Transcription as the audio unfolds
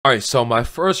All right, so my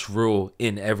first rule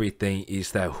in everything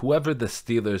is that whoever the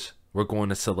Steelers were going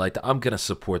to select, I'm going to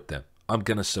support them. I'm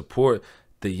going to support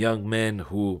the young men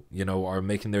who, are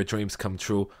making their dreams come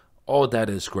true. All that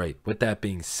is great. With that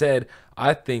being said,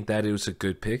 I think that it was a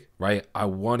good pick, right? I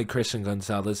wanted Christian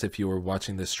Gonzalez if you were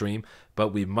watching the stream, but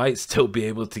we might still be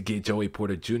able to get Joey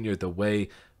Porter Jr. the way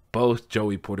both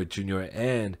Joey Porter Jr.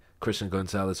 and Christian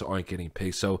Gonzalez aren't getting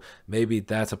picked. So maybe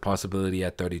that's a possibility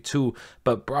at 32.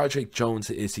 But Broderick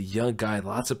Jones is a young guy,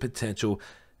 lots of potential,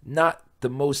 not the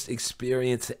most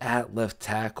experienced at left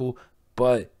tackle,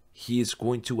 but he is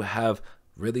going to have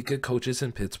really good coaches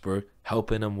in Pittsburgh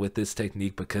helping him with this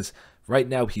technique because right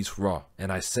now he's raw.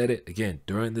 And I said it again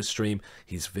during the stream,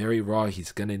 he's very raw.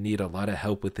 He's going to need a lot of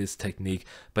help with his technique,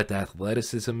 but the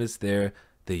athleticism is there.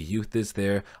 The youth is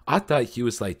there. I thought he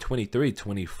was like 23,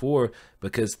 24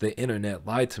 because the internet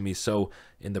lied to me. So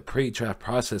in the pre-draft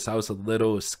process, I was a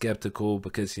little skeptical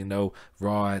because,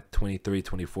 Raw at 23,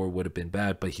 24 would have been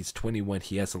bad. But he's 21.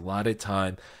 He has a lot of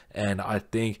time. And I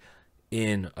think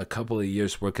in a couple of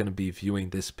years, we're going to be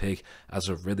viewing this pick as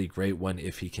a really great one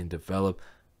if he can develop.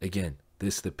 Again,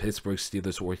 this is the Pittsburgh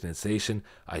Steelers organization.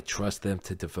 I trust them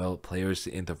to develop players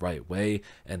in the right way,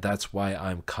 and that's why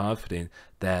I'm confident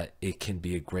that it can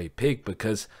be a great pick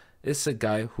because it's a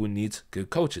guy who needs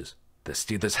good coaches. The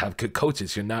Steelers have good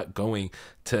coaches. You're not going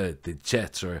to the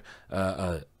Jets or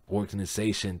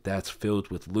organization that's filled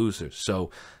with losers. So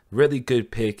really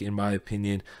good pick in my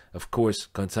opinion. Of course,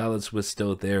 Gonzalez was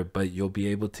still there, but you'll be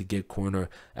able to get corner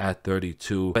at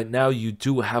 32. But now you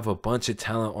do have a bunch of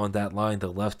talent on that line.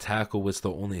 The left tackle was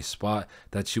the only spot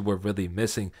that you were really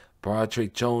missing.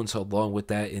 Broderick Jones along with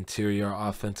that interior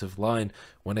offensive line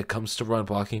when it comes to run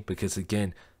blocking, because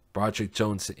again, Broderick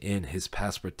Jones in his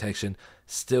pass protection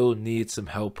still needs some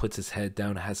help, puts his head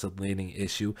down, has a leaning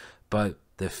issue, but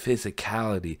the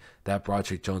physicality that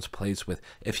Broderick Jones plays with.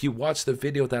 If you watch the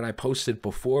video that I posted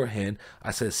beforehand,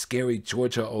 I said scary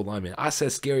Georgia O-lineman. I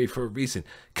said scary for a reason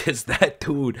because that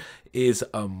dude is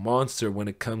a monster when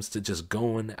it comes to just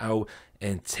going out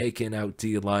and taking out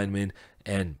D linemen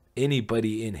and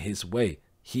anybody in his way.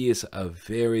 He is a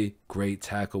very great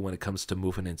tackle when it comes to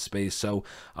moving in space. So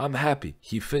I'm happy.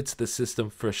 He fits the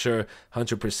system for sure,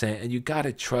 100%. And you got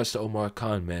to trust Omar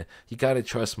Khan, man. You got to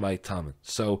trust Mike Tomlin.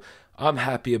 So I'm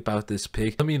happy about this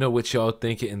pick. Let me know what y'all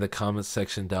think in the comments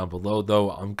section down below.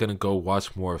 Though I'm going to go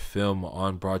watch more film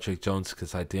on Broderick Jones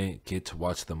because I didn't get to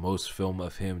watch the most film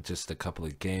of him, just a couple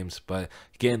of games. But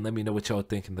again, let me know what y'all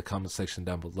think in the comment section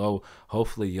down below.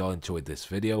 Hopefully y'all enjoyed this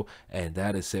video. And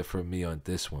that is it for me on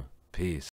this one. Peace.